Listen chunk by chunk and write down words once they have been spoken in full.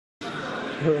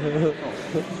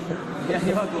Я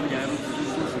не могу, у меня руки не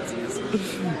слушаются, если...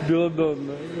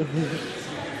 Беладонна.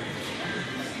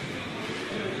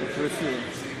 Красиво.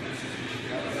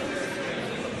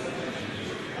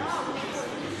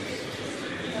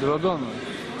 Беладонна,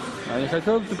 а не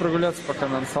хотел бы ты прогуляться, пока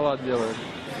нам салат делают?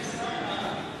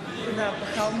 Да, по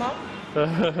холмам.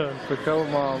 По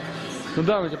холмам. Ну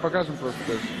да, мы тебе покажем просто.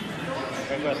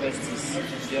 Как вы относитесь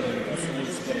к первому поцелую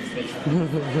с первой встречи?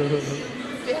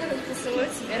 Первый поцелуй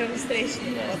с первым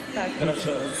встречным. Вот так.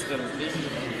 Хорошо, с первой встречи.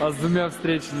 А с двумя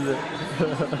встречными.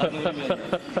 Одновременно.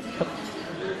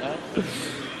 А?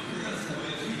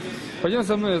 Пойдем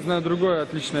со мной, я знаю другое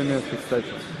отличное место, кстати.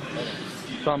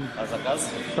 Там заказ?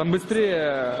 Там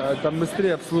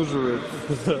быстрее обслуживают.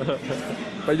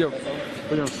 Пойдем.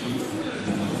 Пойдем.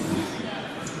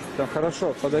 Там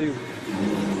хорошо, подарю.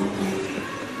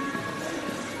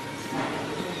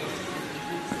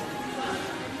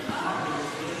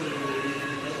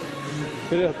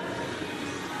 Вперед.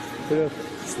 Вперед.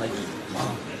 С ноги.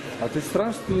 А ты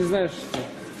странно, что ты не знаешь, что?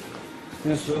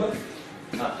 Нет, что?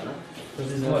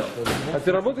 А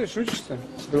ты работаешь, учишься?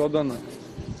 Беладонна?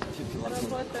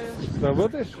 Работаю.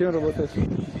 Работаешь? Кем работаешь?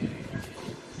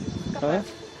 А?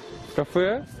 В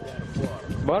кафе?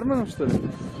 Барменом, что ли?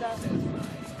 Да.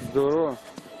 Здорово.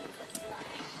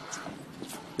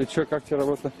 И что, как тебе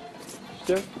работа?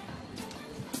 Что?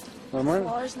 Нормально?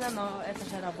 Сложно, но это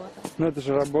же работа. Ну это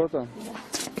же работа.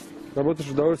 Работа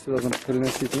же удовольствие должна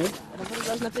приносить, нет? Работа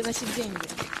должна приносить деньги.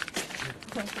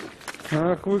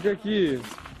 Ах вы какие!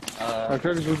 А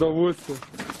как же удовольствие?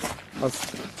 А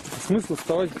смысл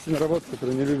вставать идти на работу,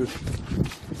 которую не любишь?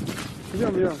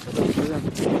 Идем, идем, идем.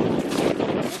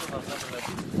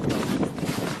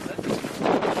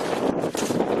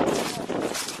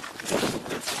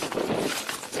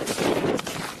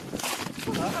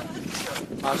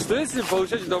 А что если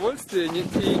получать удовольствие,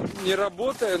 не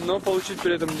работая, но получить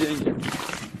при этом деньги?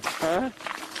 А?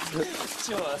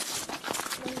 Чего?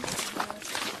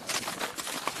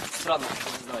 Странно, что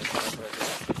не знаю, что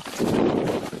это.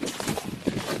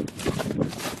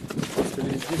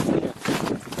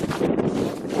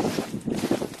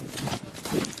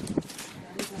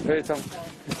 Эй, там.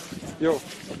 Йоу.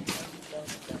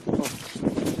 О,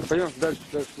 пойдем дальше,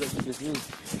 дальше.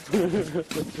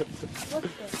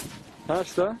 А,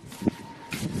 что?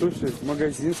 Слушай,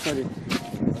 магазин, смотри.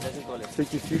 Магазин туалет.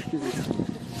 Всякие фишки здесь.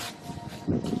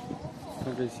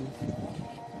 Магазин.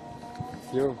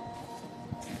 Йоу.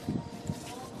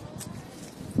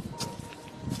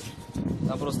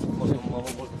 Там просто можно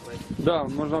пройти. Да,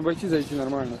 можно обойти, зайти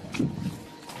нормально.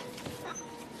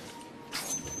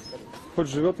 Вход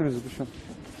с животными запрещен.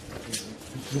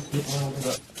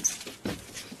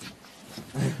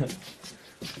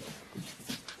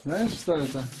 Знаешь, что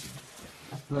это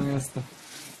за место?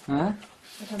 А?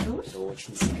 Это душ? Это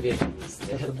очень секретно.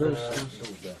 Это душ.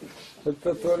 Да.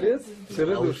 Это туалет?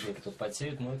 Тире душ. Наушники тут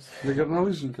потеют, моются. Для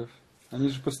горнолыжников. Они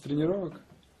же после тренировок.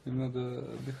 Им надо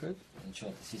отдыхать. Ну что,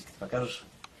 ты сиськи покажешь?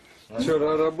 Что,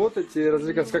 работать и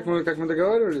развлекаться? Как мы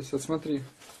договаривались? Вот смотри.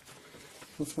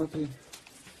 Вот смотри.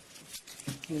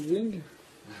 Вот деньги.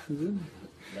 Деньги.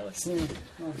 Давай. Сними.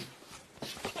 Вот.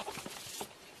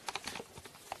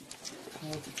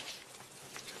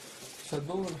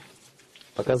 $50.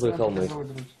 Показывай холмы.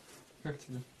 Как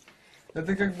тебе?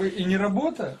 Это как бы и не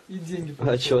работа, и деньги.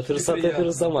 А что, ты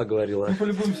же сама говорила. Ну,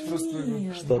 по-любому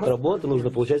просто... Что от работы нужно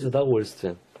получать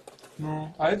удовольствие.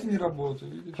 Ну, а это не работа,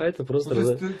 видишь? А это просто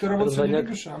Вот, ты работу не разводняк,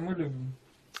 любишь, а мы любим.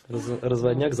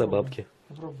 разводняк за бабки.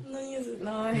 Попробуй. Ну, не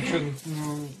знаю. Ну, что,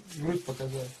 ну, грудь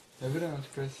показать. Я уверен, она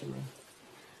красивая.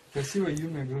 Красивая,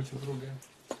 юная грудь упругая.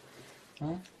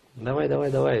 А?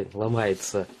 Давай,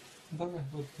 ломается. Давай,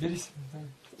 вот, бери себе, давай.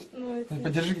 Ну, это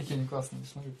Подержи, какие они классные,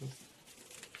 смотри просто.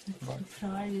 Давай.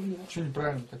 правильно. Что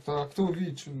неправильно? Так, кто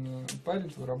увидит, что парень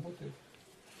твой работает?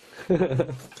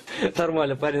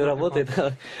 Нормально, парень работает,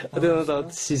 а ты ну,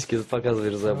 там сиськи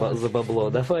показываешь за бабло.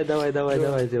 Давай,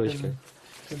 девочка.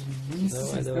 Не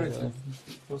Давай, стесняйся,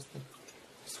 просто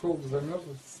с холода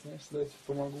замерзла, стесняешься, давайте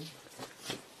помогу.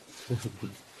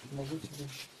 Помогу тебе.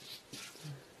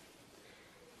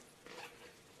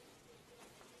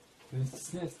 Да не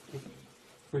стесняйся,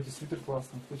 хоть и супер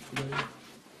классно, хочешь подарить.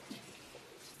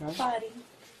 А? Парень.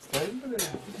 Парень подарил?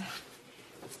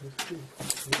 Ух ты,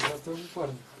 я тоже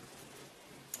парень.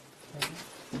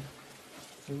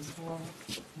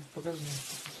 Покажи мне.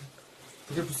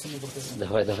 Покажи, пусть мне покажи.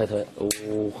 Давай.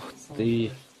 Ух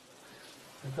ты.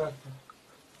 Как?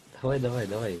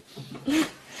 Давай.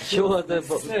 Чего ты?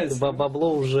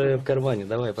 Бабло уже в кармане.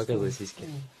 Давай, показывай сиськи.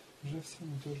 Уже все,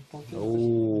 мы тоже полтора.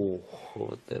 Ух,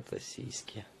 вот это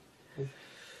сиськи.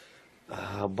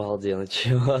 Обалденно,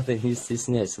 чего ты, не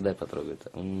стесняйся, дай потрогай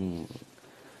это.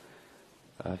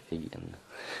 Офигенно.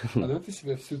 А давай ты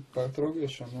себя всю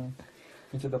потрогаешь, она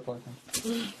и тебя доплакнет.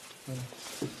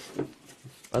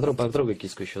 Потрогай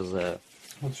киску еще за...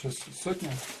 Вот сейчас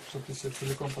сотня, чтобы ты себе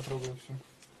целиком потрогал все.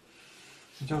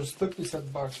 У тебя уже 150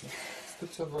 баксов.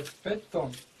 150 баксов, 5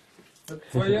 тонн. Это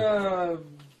твоя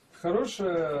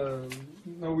хорошая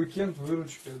на уикенд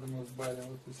выручка, я думаю, в баре.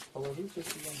 Вот если положить ее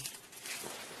сюда.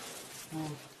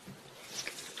 Вот.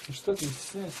 Ну что ты, не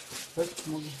стесняйся. Давайте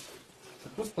помогу.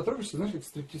 Просто потрогаешься, знаешь, как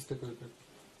стриптиз такой. Как...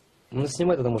 Ну,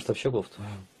 снимай тогда, может, вообще кофту.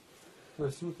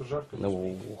 Ой, сниму, то жарко.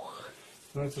 Ну, ух.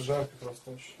 Становится жарко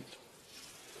просто очень.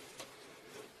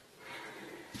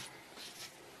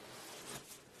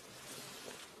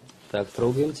 Так,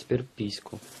 трогаем теперь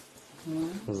письку.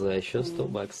 За еще 100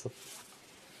 баксов.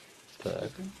 Так.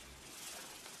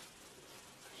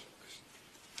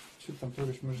 Что ты там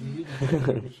трогаешь, мы же не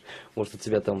видим. Может, у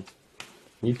тебя там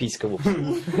не писька вовсе.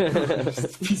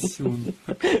 Писюн.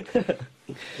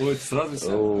 Ой, сразу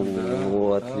все.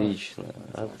 О, отлично,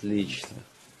 отлично.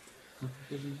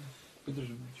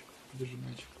 Подержи мальчик, подержи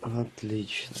мальчик.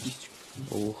 Отлично.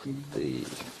 Ух ты.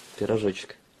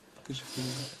 Пирожочек.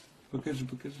 Покажи,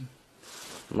 покажи.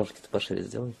 Ножки-то пошире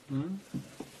сделай.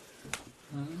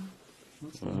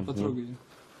 Потрогай ее.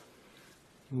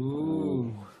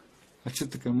 А что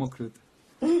ты такая мокрая-то?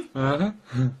 Ага.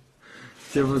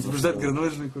 Тебя возбуждают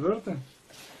горнолыжные курорты?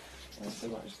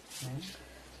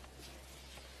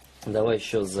 Давай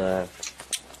еще за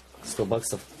 100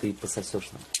 баксов ты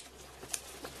пососешь нам.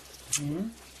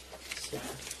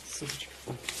 Супочка.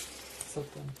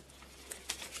 Сатан.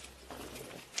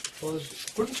 Положи.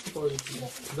 Курточку положить?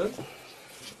 Да?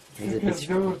 Где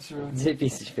писечка? Разговорчиво. Где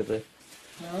писечка-то?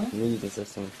 А? Не видно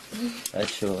совсем. А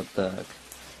что, вот так.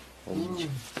 Умничка.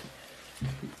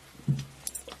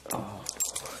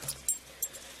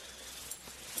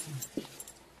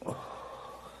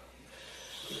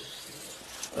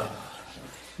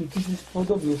 Ну ты здесь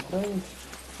поудобнее устраивайся.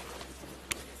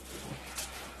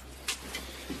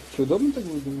 Тебе удобно так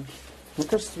будет, думаешь? Мне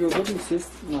кажется, тебе удобно сесть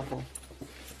на пол.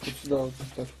 Вот сюда вот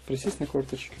так. Присесть на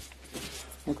корточки.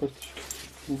 На корточки.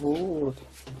 Вот.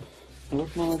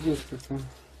 Вот молодец какая.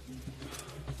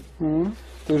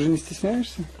 Ты уже не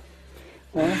стесняешься?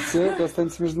 А, все, это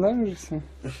останется между нами уже все?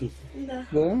 Да.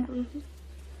 Да?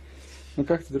 Ну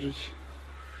как ты, дружище?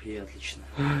 И отлично.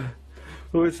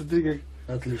 Ой, смотри, как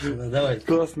Отлично, давай.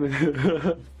 классный.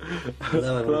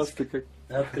 Давай, Классный как.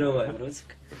 Открываем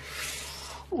ротик.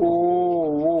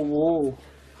 О,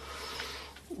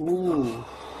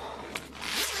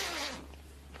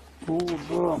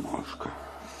 да, Машка.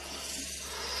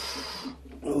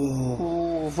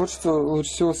 Вот что лучше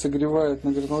всего согревает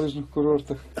на горнолыжных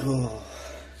курортах.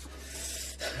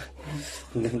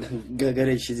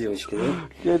 Горячие девочки, да?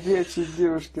 Горячие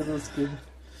девушки русские.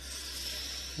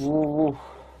 Во.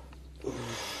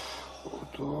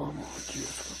 Да,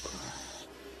 молодец какая.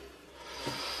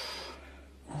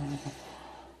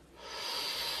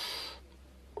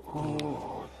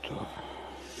 О, да.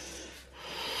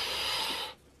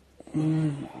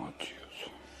 Молодец.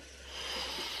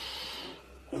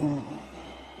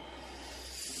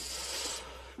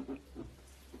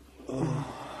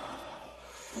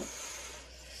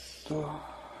 Да.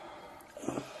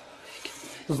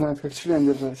 Знает, как член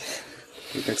держать.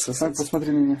 И как Так, сосать.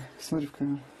 посмотри на меня. Посмотри в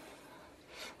камеру.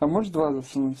 А можешь два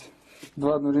засунуть?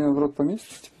 Два одновременно в рот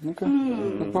поместить? Ну-ка.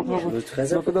 Ну, попробуй. Ну,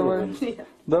 хотя Ну-ка, давай. попробуем.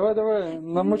 Давай.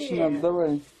 Нам очень надо,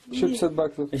 давай. Еще 50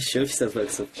 баксов. Еще 50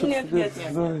 баксов. Нет.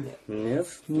 Давай. Нет?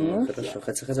 Нет? Ну, хорошо,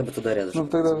 хотя бы туда рядышком. Ну,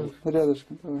 тогда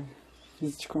рядышком, давай.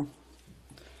 Язычком.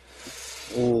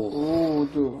 О, О,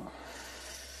 да.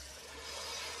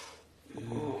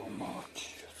 О,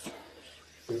 молодец.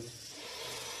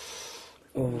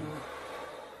 о.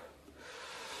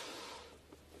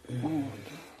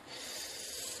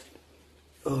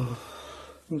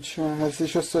 Ну что, а если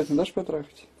еще сотню дашь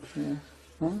потрахать? Не.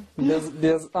 А?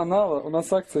 Без анала. У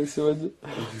нас акция сегодня.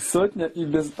 Сотня и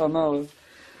без анала.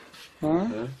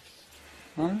 А?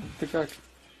 А? Ты как?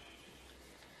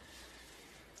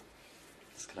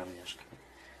 Скромняшка.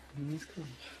 Не скажу.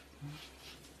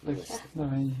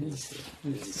 Давай, иди.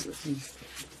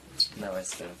 Давай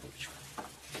ставим пупочку.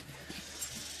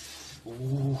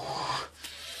 Ух.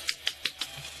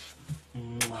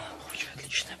 Очень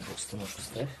отличная, просто ножку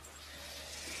ставь.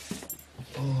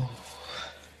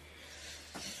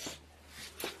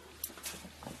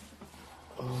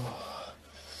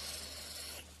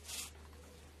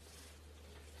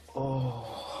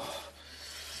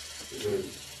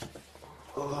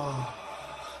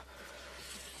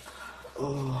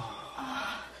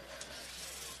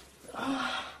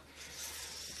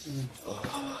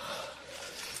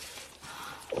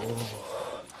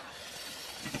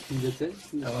 Где-то?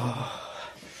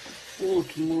 О,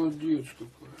 ты молодец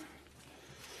какой.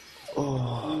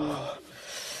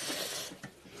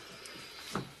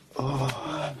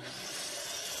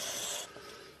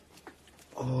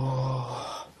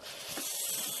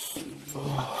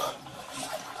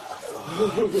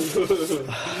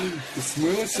 Ты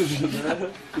смылась уже,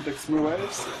 да? Ты так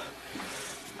смываешься?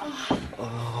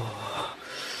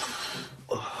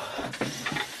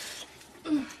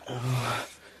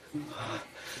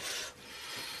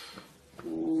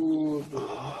 О, да.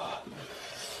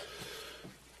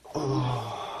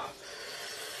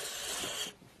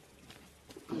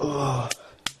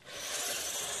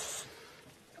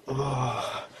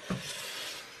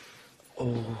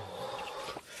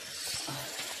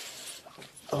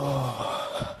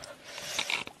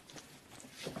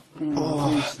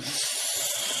 Отлично.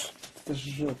 Это ж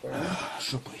жопа, а?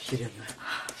 Жопа охеренная.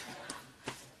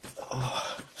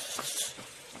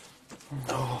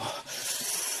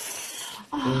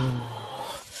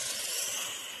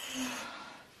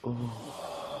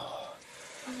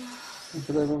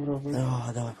 Ну-ка, дай попробуй.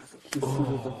 Давай.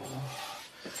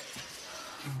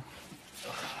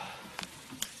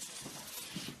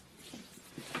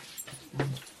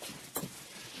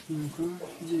 Ну-ка,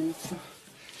 девица.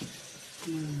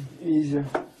 Изи.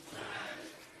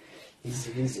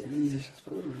 Изи. Изи, сейчас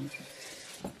попробуем.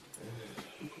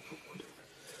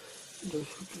 Дай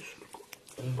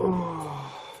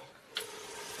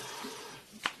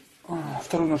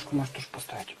вторую ножку можешь тоже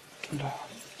поставить. Да.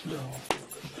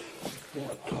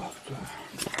 Вот так, да.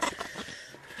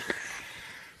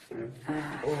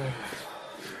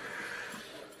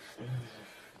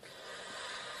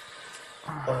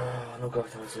 Ну как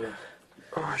там у тебя?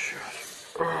 Сейчас.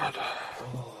 Да.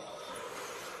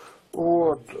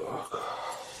 Вот так.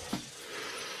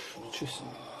 Честно.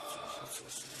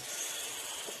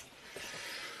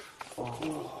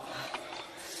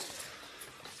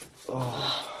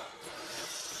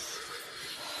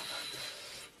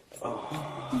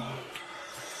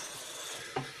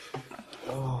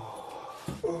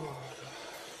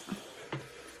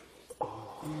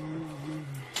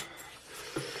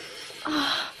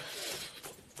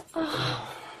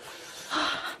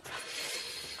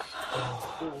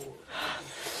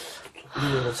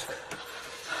 Милочка.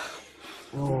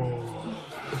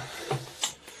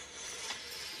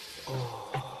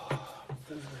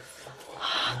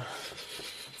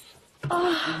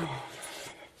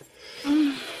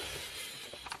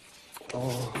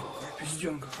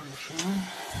 Пизденка хорошая,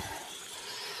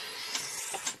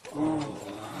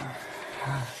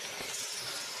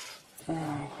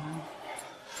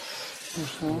 Ну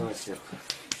что? Давай сверху.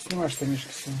 Снимай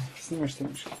штанишки, снимай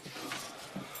штанишки.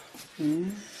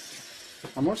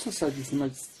 А можешь сосать и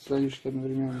снимать штанишки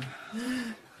одновременно?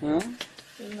 А?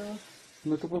 Ну.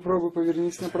 Ну-ка попробуй,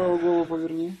 повернись направо, голову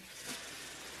поверни.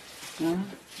 Ой.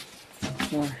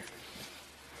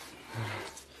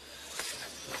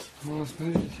 Вот,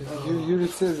 смотрите, Юрий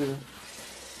Цезарь.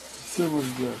 Все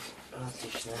может делать.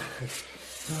 Отлично.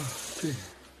 Ты.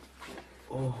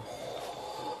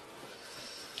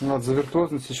 Вот, за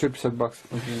виртуозность еще 50 баксов.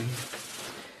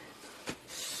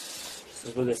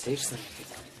 Разбогатеешься?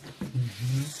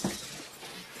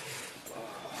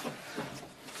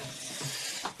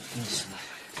 Отлично.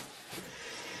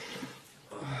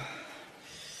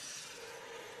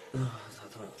 Давай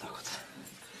вот так вот.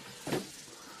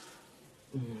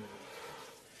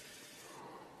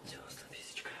 Где у вас там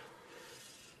писечка?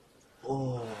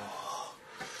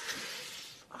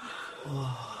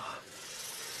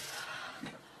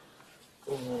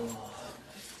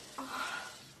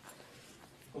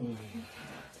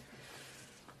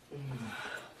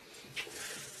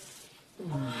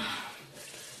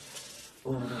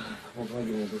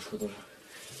 Помоги мне душку тоже.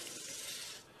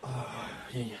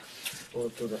 Не.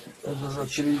 Вот туда. Назад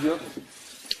перейдет.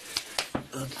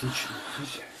 Отлично.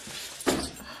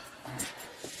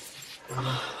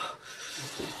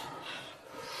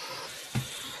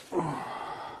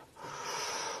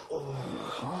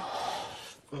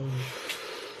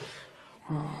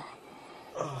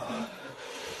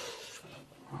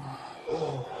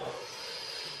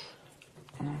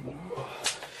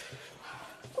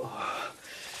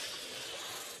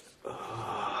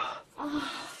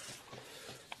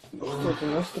 Что-то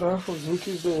на страху, звуки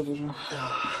издает уже.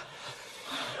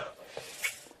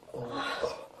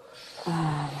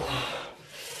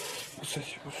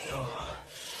 Кстати,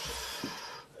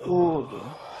 о, да.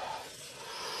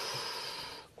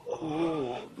 О,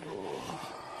 да.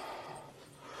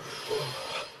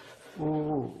 О.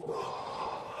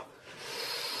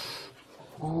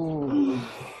 О.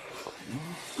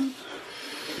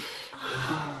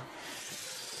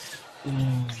 Иди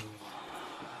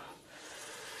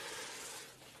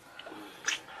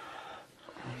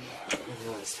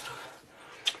сюда.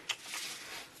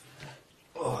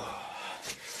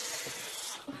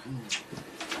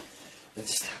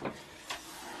 Иди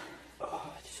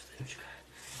сюда, девочка.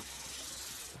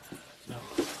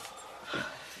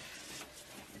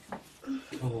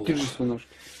 Держи свои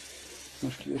ножки.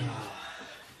 Ножки держи.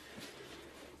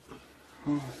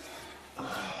 Вот.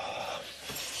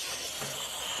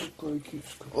 Какая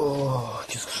киска. О,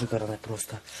 киска шикарная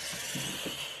просто.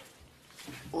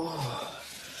 О.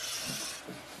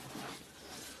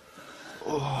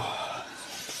 О.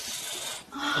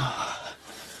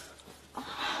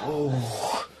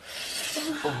 Ох.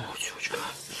 Ох, девочка.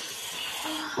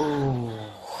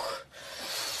 Ох.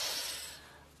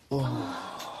 Ох.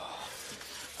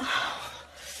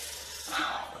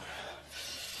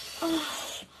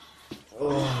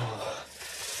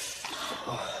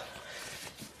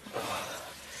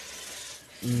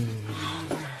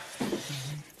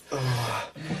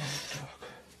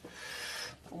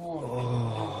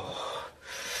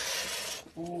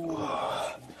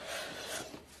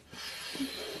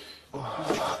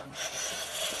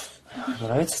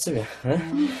 Нравится тебе, а?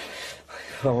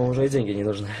 Вам уже и деньги не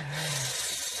нужны.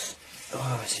 О,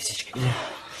 сисечки где?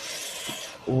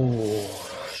 О,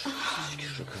 сисечки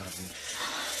шикарные.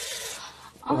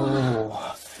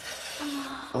 О,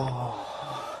 о, о,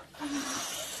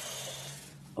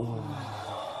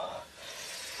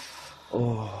 о, о,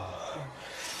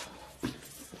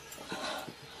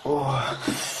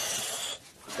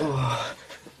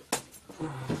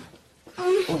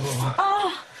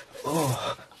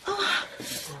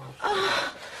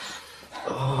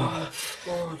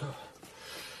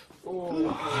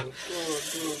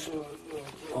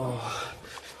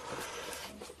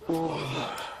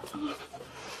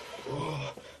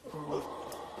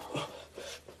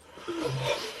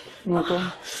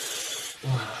 Ну-ка.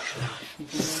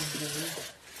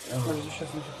 Подожди, сейчас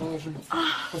мы это положим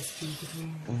под стенку.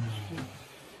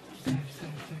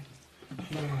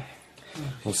 Давай.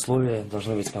 Условия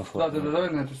должны быть комфортными. Да, давай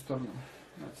на эту сторону.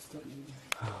 На эту сторону.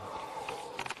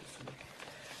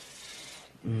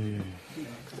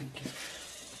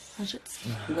 Ложится.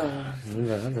 Да.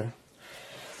 Да.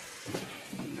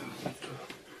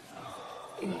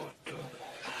 Вот так.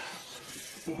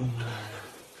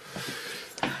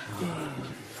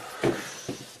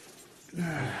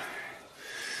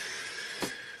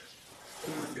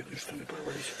 Бедный, что ли,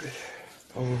 порвались опять.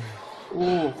 Ой.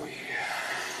 Ой.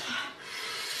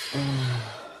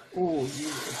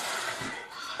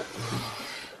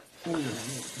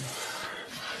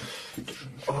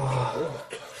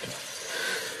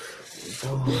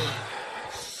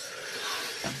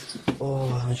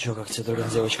 О, ну чё, как тебе, другая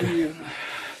девочка?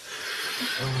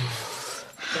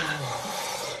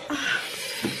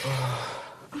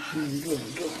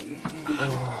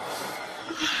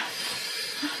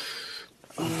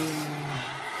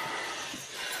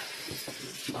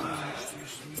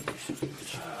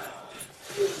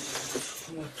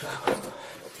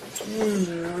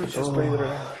 Сейчас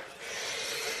поиграем.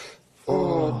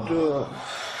 О, да.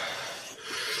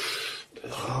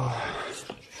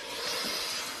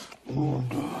 О,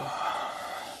 да.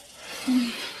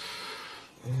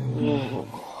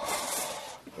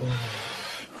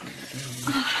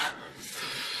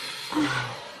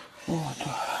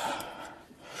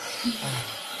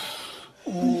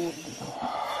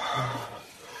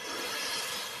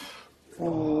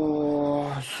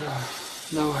 О, все.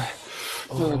 Давай.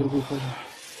 Давай, другую пойду.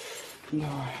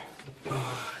 Давай.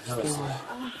 Давай.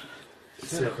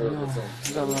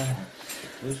 Давай.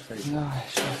 Давай,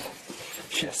 сейчас.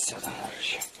 Сейчас сяду,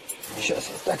 короче. Сейчас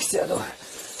вот так сяду.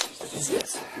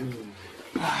 Пиздец.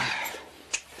 Давай.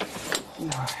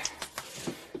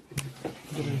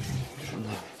 Держи.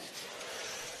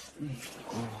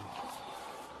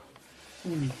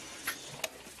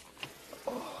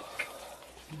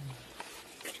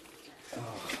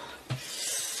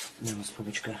 Минус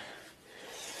пупочка.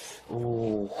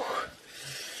 Ух.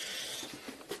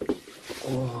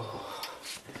 Ох.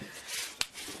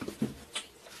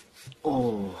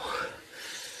 Ох.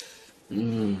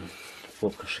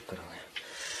 Попка шикарная.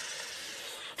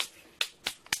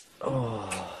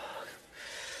 Ох.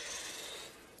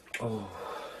 Ох.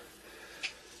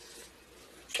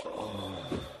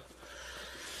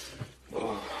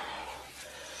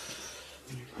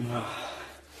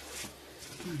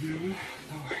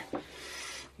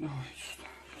 Давай сюда.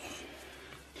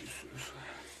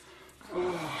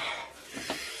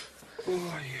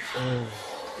 Ой.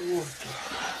 Вот так.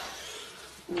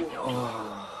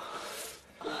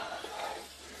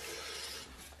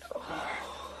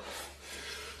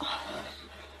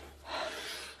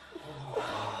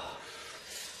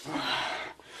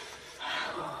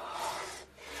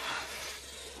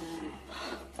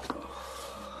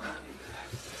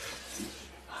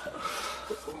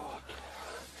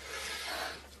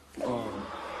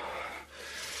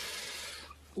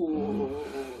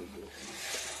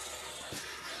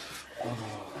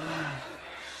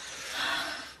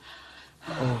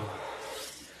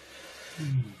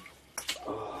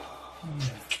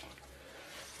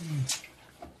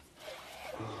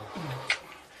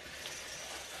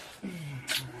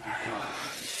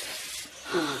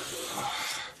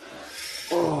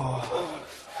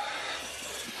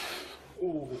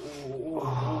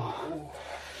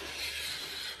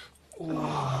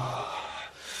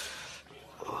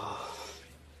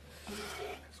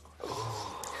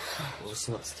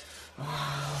 18.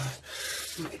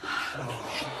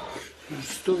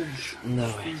 Что еще?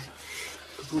 Давай.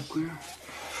 Попробуем.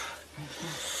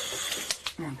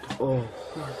 О.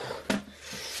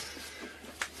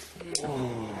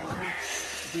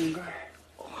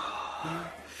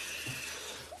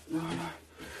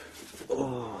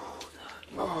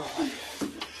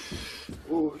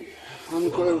 Ой. А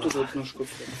ну-ка, вот эту вот ножку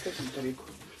ставь на тарелку.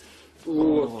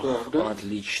 Вот так, да?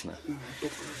 Отлично.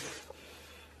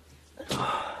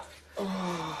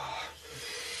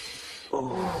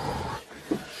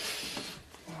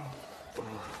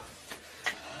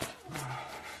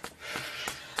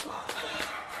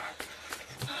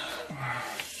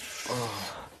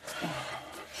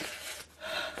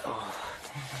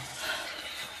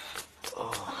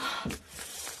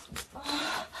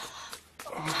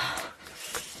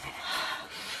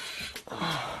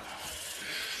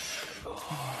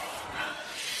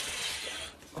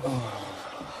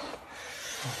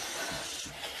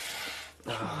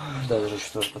 Да, даже еще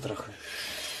тоже потрахай.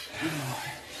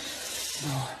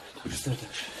 Что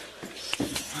дальше?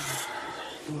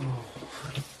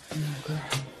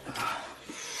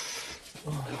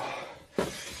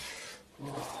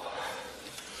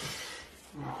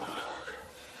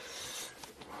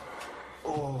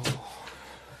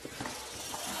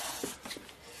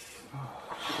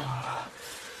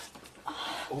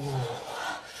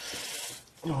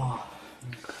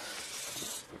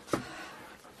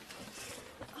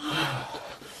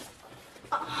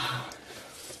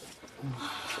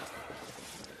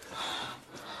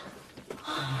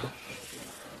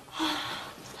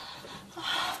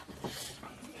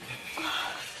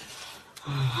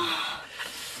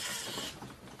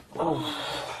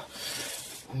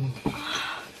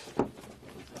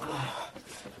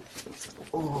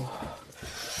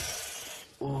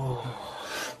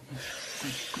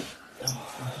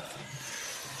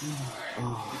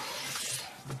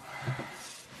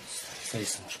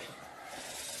 Садись, ножка.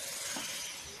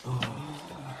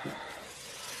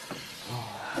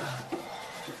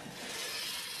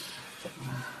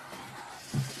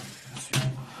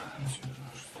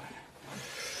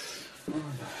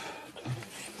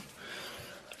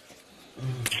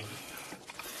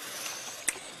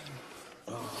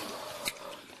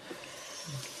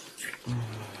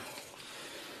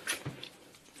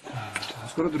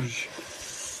 Скоро, дружище?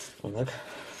 Вот так.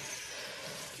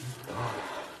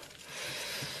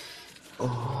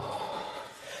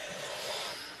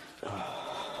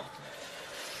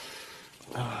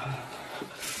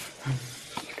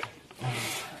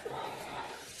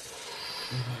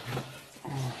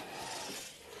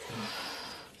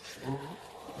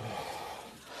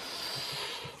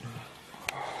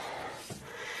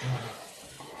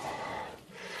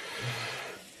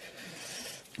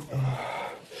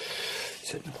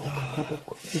 Сядь на полку, на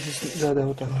полку. Да, да,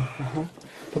 вот так. Ага.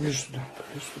 Поближе сюда,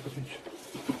 подойди.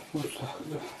 Вот так,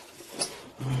 да.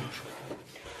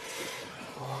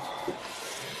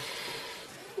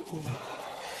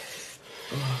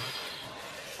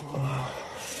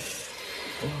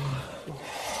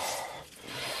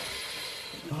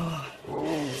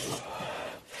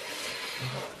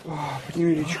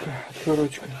 Подними личико, открой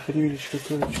ротик. Подними личико,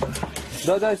 открой ротик.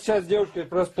 Да, сейчас, девушки,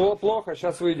 просто плохо,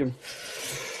 сейчас выйдем.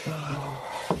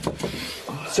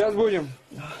 Сейчас будем.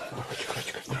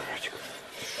 Ротик.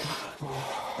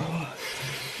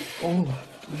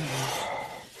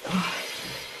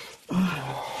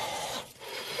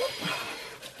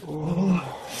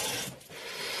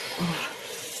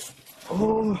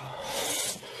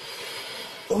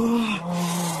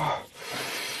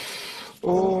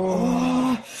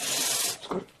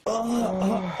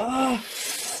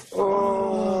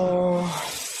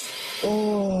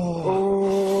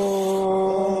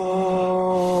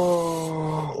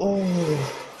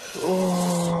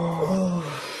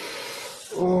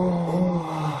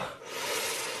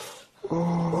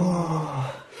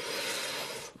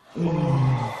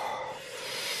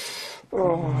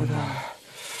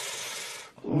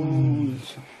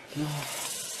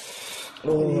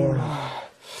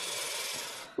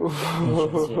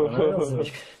 Понравилась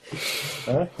девочка?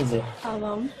 А? Где? А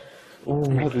вам?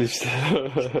 Отлично.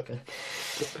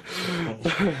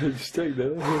 Ништяк, да?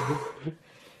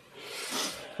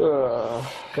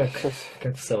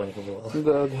 Как в сауне побывал?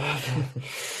 Да.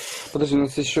 Подожди, у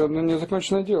нас еще одно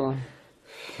незаконченное дело.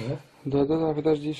 Да? Да-да-да, подожди.